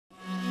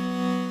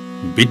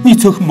Бидний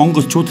цөөхөн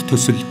монголчууд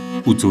төсөл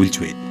үзүүлж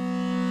байна.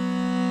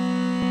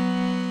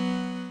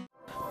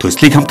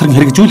 Төслийг хамтран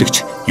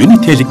хэрэгжүүлэгч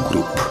Nomadic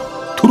Group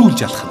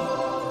төрүүлж алхам.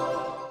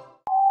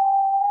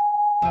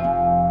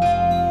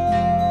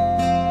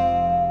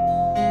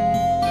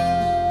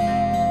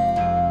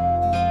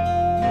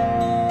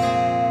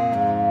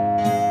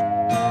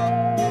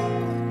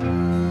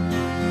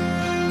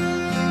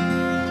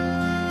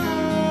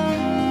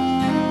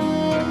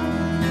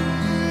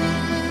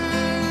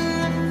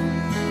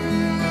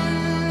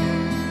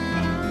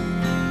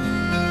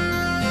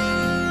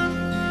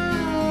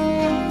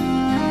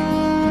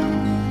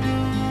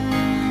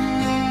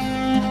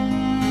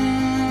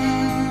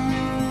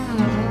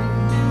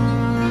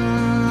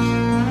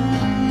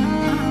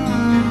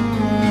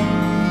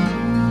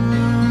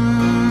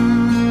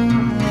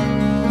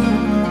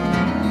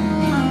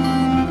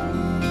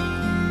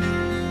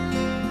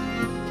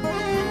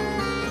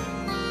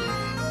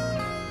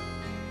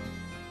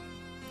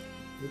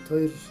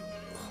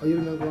 Хоёр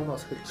 2000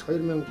 оноос эхэлж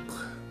 2000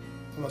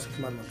 оноос их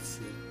маань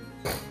болсон.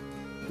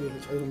 Би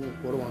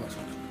 2003 оноос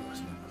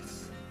болсон.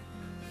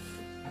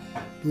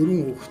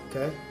 Дөрвөн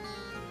хүүхэдтэй.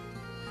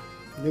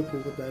 Нэг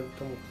хүүхэд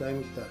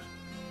аймагтаар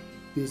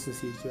бизнес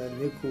хийж байна.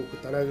 Нэг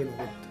хүүхэд дараагийн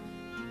хүүхэд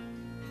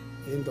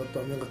энд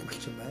одоо 1000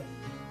 малчин байна.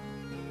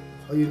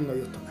 Хоёр нь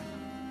оюутан байна.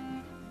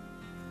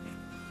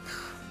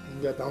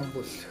 Ингээд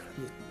амбул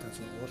нийтдээ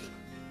сургуул.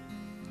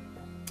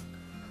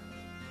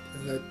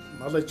 Тэгээд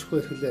малчин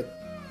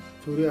хэрхлээд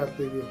төрийн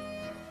албыг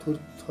төр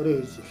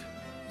 22 жил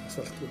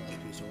тасалтгүй аль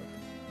хийж байгаа.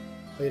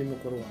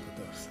 2003 онд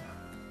гарсан.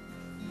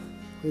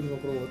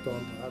 2003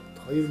 онд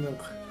 2008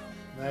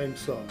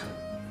 онд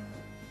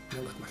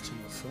Монгол малчин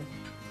болсон.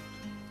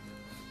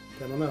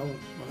 Тэгээ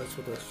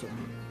малчууд болсон.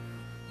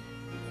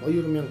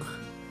 2009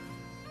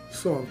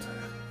 онд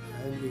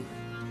аймгийн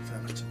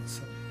малчин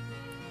болсон.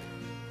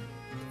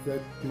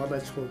 Тэгээд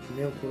малчууд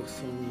 1000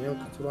 хүрсэн,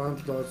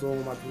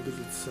 1600 мал хүрэж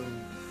ирсэн.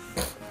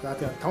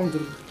 Тэгээд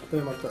 5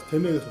 4 мал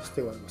тэмээгээс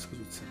устыг бол бас гэж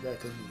үзсэн.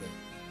 Тэгээд тэр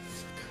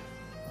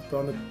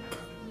одоо нэг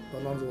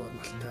 700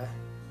 малтай.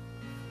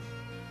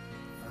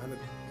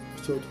 Нэг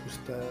 40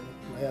 хүстэй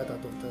 80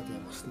 дадуутай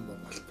тийм болсон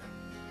бол малтай.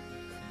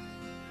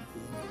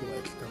 Энэ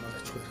байдалтай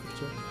малч байх гэж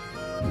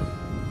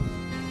байна.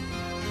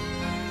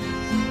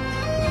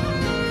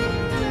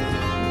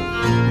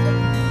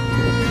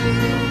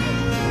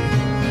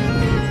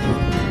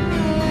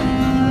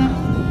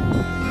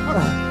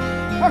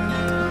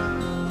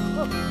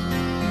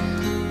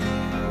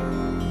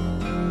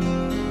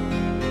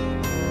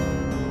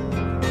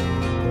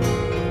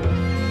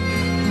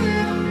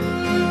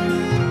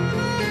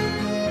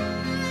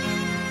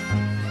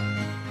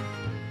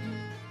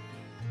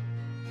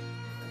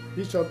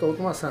 Би ч одоо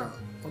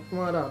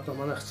удмаараа одоо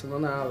манайх чинь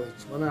манай аав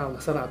ээж манай аав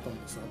насаараа одоо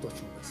адууч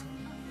юм байсан.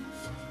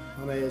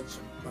 Манай ээж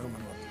баг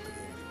боддог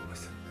юм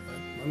байсан.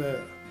 Манай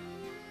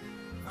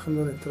ахын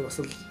нөр энэ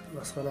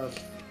бас гараад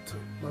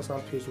бас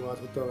аль хийж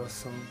байгаа хөдөө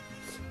гарсан.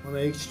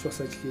 Манай эгч ч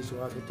бас ажил хийж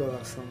байгаа хөдөө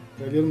гарсан.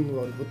 Тэгээд ер нь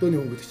нөгөө хөдөөний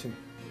хүн гэдэг чинь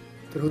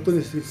тэр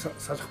хөдөөний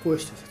сэтгэл салахгүй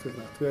байж таа сэтгэл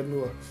байна. Тэгээд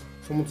нөгөө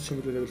сумд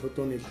шингэлэрэг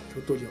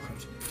хөдөөл явах юм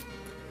шиг.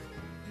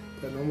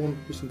 Тэгээд номон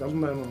биш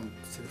 78 онд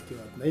зэрэгтэй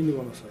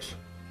 81 оноос хойш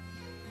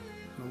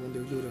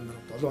Nomadic Үлгэр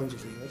 7 жил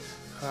хийгээд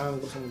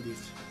Ханхонгор сумд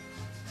ийж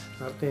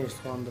нардын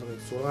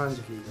эслэхондорыг 6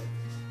 жил хийгээд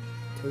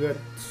тэгээд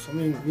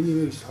сумын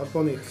миний нэг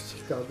холбооны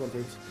эрхлэгчтэй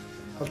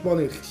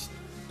холбооны эрхлэгч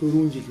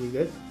 4 жил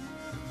хийгээд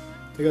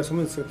тэгээд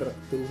сумын засаг дарга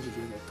 4 жил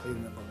хийгээд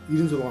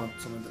 96 онд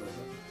сумын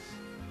дарга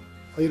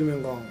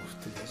 2000 он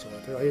хүртэл байж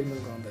байгаа. Тэгээд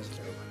 2000 онд ажиллаж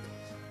байгаа.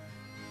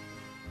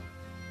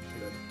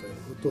 Тэгээд одоо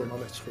хөдөө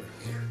малч байх.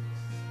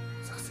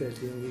 Зах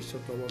зээлийн ийш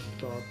одоо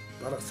боллоо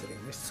дарга сар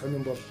юм.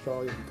 Сонин боллоо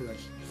юм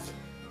тэгэл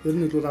ер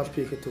нь бол аль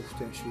хийхэд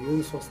төвхтэй юм шиг.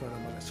 Юунаас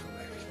сууснараа малч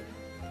байгаа.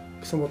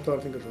 Гэсэн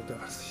бодоор ингээд удаа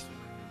гарсан шүү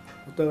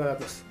дээ. Удаагаа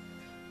бас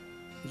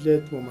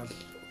нэлээдгүй мал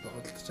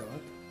бодлож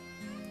аваад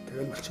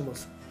тэгээд малчин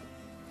болсон.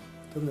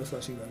 Тэрнээс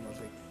хойш ингээд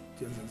малыг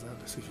юм заа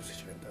төсөж үсэж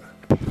байна даа.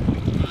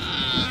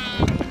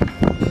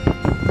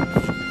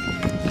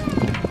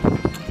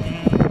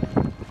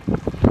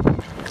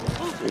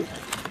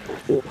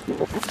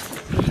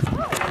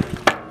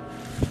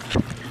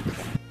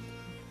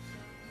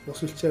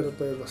 Өсөлчээр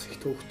одоо бас их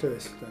төвхтэй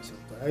байсан байсан.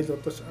 Айл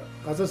одоо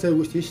газар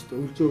сайгүй шүү дээ.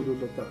 Өвлжөөд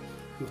бол одоо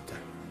юутай.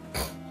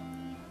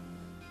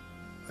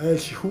 Айл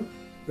шихүү.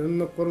 Тэр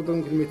нэг 3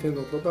 км-ийн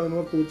бол одоо энэ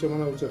урд үеж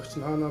манай үеж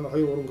чинь хаанаа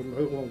 2 3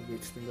 км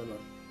гэдэг ингээд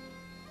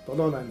 7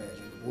 8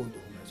 айл бөөнд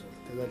хүмүүс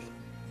бол тэгэл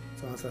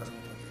цаасаас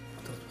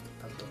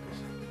талдаа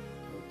байсан.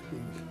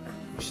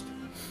 Шүү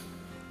дээ.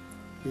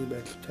 Би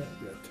байдалтай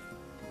яа.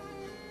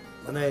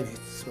 Манай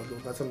хэсэс бол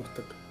газар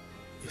нутаг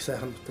их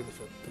сайхан нутаг гэж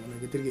боддог.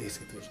 Нэг эдэргийн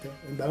хэсэг гэдэг л тийм.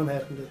 Энэ багын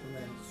хайрхан дээр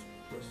манай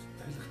бас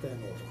тарихтай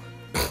нуур.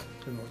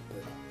 Энэ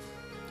нууртай.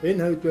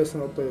 Энэ хавьд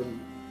байсан одоо юм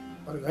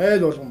баг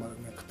айл болгон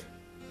баг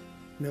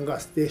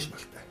 1000-аас дээш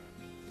малтай.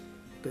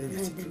 Одоо энэ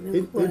хэсэг энэ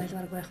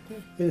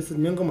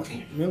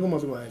 1000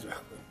 малгүй айл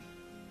байхгүй.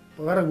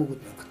 Багаараа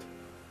бүгд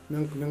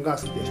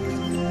 1000-аас дээш.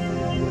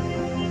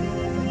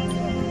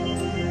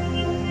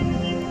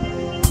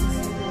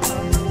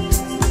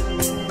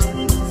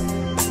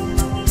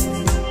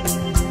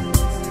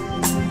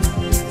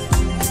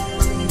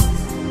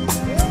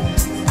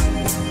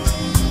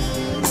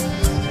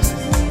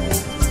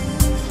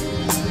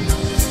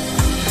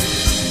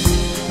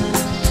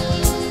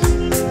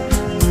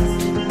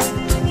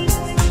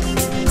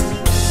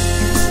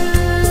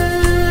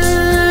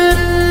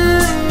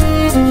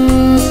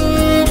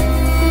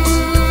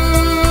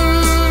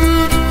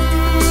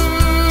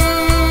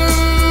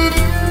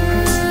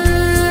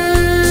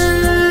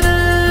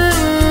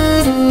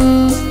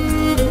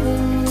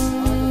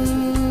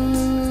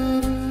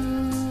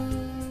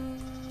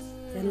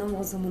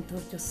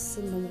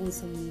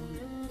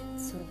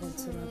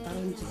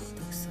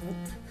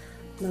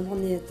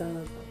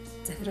 одоо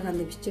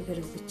захиргааны бичиг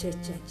хэрэг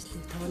бичээч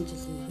ажлыг 5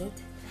 жил хийгээд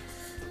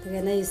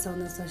тэгээ 89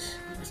 оноос хойш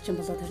малчин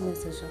болоод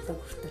тэрнээс хойш одоо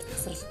хүртэл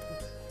тасралтгүй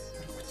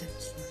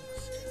 30 жил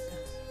болж байна.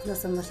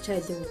 Тэрнээс малчин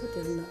айлыг өгөхөд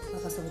ер нь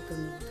багаас өгдөг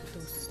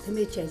төлөвс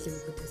тэмээч айлыг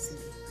өгөхөд байсан.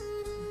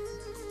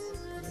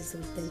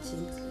 Сүлдэн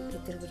чинь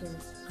тэр гэрээ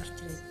гарч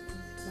ирээд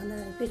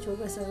манай би ч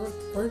угаасаа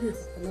говийг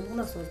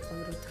номгоноос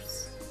говроо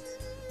төрсөн.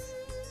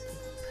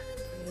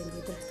 Тэгээд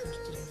өдрөд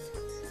гарч ирээд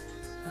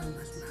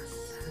амгалмал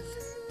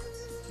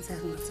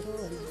сайхан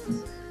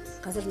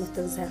газар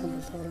нутаг сайхан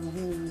болохоор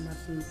хүн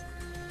мал нь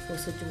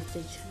өсөж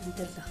үлдээж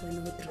энэ л ах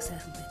нэг өдрөг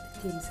сайхан байдаг.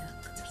 Тийм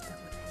сайхан газар таа.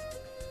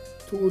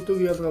 Төгөөдөг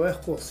ялгаа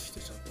байхгүй болсон шүү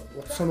дээ.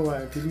 Утсан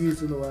байна, телевиз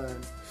байна,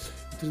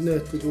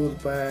 интернет зүйл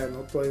байна.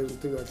 Одоо ер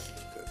нь тэгэл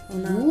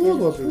юу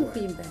бол юм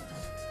байна.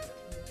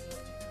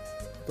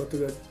 Одоо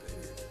тэгээд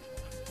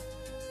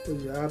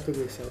яадаг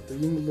гэсэн одоо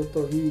юм л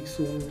одоо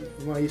хийгсэн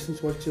юм хийсэн ч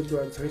болж л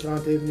байна.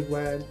 Цахилгаан техник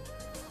байна.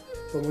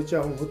 Одоо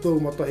мужаан хөдөө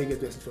модоо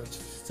хийгээд байсан ч болж.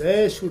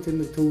 Зайшгүй тэр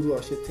нэг төв рүү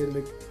очиж тэр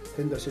нэг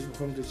тэнд очиж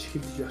бухимдаж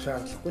хилдэж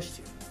шаардлагагүй шүү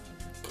дээ.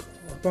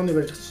 Одооны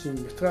барилгач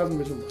чинь материал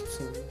бэлэн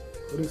болцсон.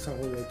 Хөрөнгө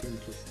санхүү байдаг юм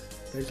л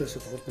барилгаас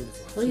тохиолдсон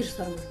байна. 2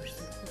 сар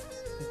барьсан.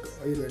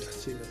 2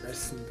 барилгачийг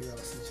барьсан тэгээ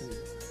басан чинь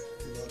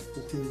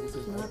бүх юм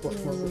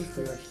болмол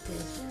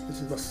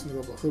тэгээд бас нэг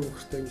бохир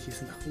хөртэй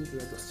хийсэн тахгүй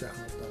тэгээд бас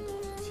яахан удаан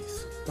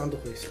хийсэн. Дандаа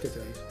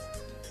хийсэлтэй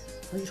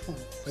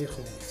хоёр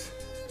хүн.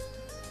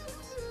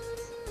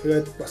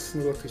 Тэгээд бас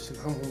нөгөө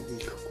чинь хам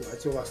хийхгүй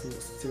хажуугаас нь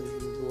бас зэн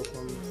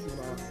болгоно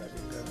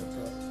ингээд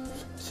одоо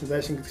чи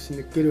байшин гэдэг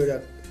чинь нэг гэр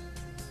бариад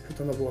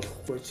хатана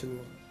болохгүй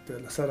чинь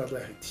тэгээд насаараа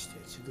хайд штэ.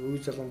 Чи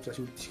үе залгамжаас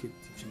үлдэшгээд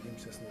юм шиг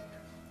юмсаас нэг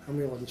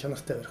хамгийн гол нь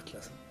чанартай барих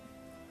талаас.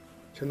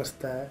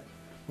 Чанартай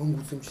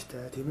мөнгө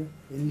үзэмжтэй тийм ээ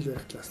энийг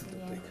барих талаас нь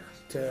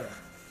одоо.